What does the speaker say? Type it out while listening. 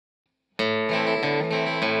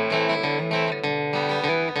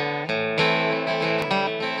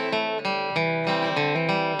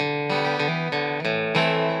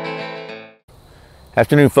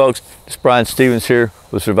Afternoon, folks. It's Brian Stevens here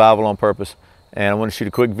with Survival on Purpose, and I want to shoot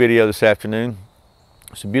a quick video this afternoon.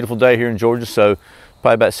 It's a beautiful day here in Georgia, so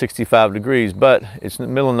probably about 65 degrees, but it's in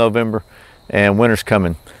the middle of November and winter's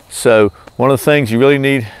coming. So one of the things you really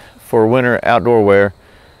need for winter outdoor wear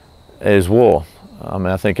is wool.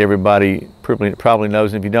 I think everybody probably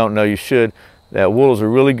knows, and if you don't know, you should, that wool is a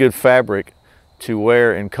really good fabric to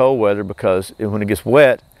wear in cold weather, because when it gets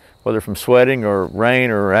wet, whether from sweating or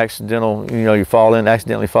rain or accidentally fall in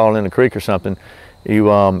a creek or something, it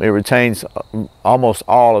retains almost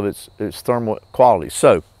all of its thermal qualities.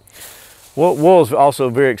 So wool is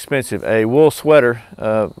also very expensive. A wool sweater,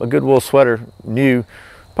 a good wool sweater, new,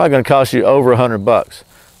 probably going to cost you over $100.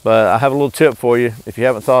 But I have a little tip for you if you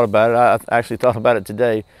haven't thought about it. I actually thought about it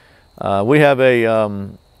today. We have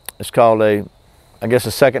it's called I guess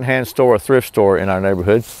a secondhand store, a thrift store in our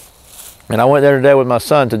neighborhood. And I went there today with my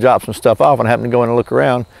son to drop some stuff off, and I happened to go in and look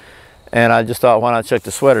around, and I just thought, why not check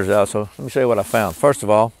the sweaters out? So let me show you what I found. First of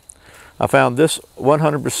all, I found this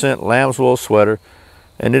 100% lamb's wool sweater,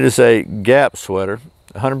 and it is a Gap sweater,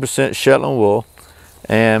 100% Shetland wool,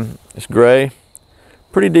 and it's gray,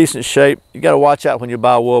 pretty decent shape. You got to watch out when you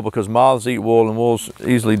buy wool, because moths eat wool, and wool's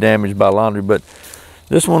easily damaged by laundry. But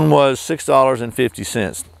this one was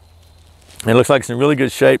 $6.50. It looks like it's in really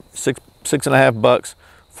good shape. $6.50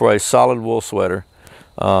 for a solid wool sweater.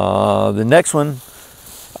 The next one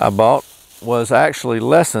I bought was actually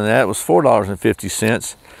less than that. It was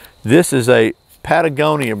 $4.50. This is a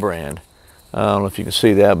Patagonia brand. I don't know if you can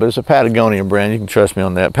see that, but it's a Patagonia brand. You can trust me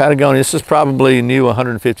on that. Patagonia, this is probably a new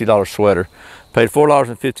 $150 sweater. Paid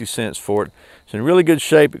 $4.50 for it. It's in really good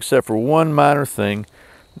shape, except for one minor thing.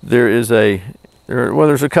 There's a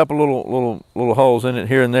couple little holes in it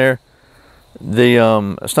here and there.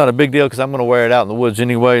 It's not a big deal, because I'm going to wear it out in the woods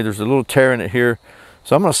anyway. There's a little tear in it here,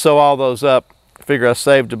 so I'm going to sew all those up. I figure I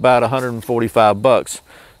saved about $145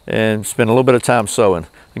 and spend a little bit of time sewing.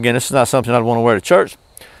 Again, this is not something I'd want to wear to church,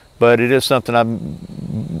 but it is something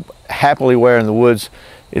I'm happily wear in the woods.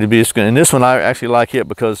 It'd be good. And this one, I actually like it,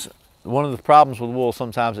 because one of the problems with wool,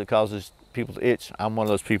 sometimes it causes people to itch. I'm one of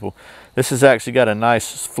those people. This has actually got a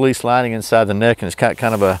nice fleece lining inside the neck, and it's got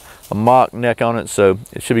kind of a mock neck on it, so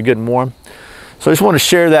it should be good and warm. So I just want to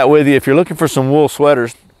share that with you. If you're looking for some wool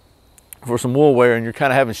sweaters, for some wool wear, and you're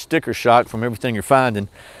kind of having sticker shock from everything you're finding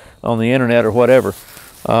on the internet or whatever,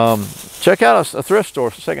 check out a thrift store,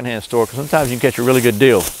 a secondhand store, because sometimes you can catch a really good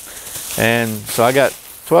deal. And so I got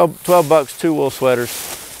 12 bucks, 2 wool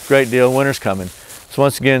sweaters. Great deal. Winter's coming. So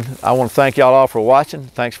once again, I want to thank y'all all for watching.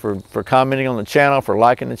 Thanks for commenting on the channel, for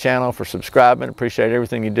liking the channel, for subscribing. Appreciate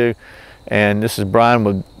everything you do. And this is Brian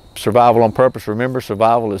with Survival on Purpose. Remember,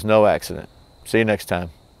 survival is no accident. See you next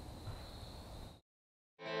time.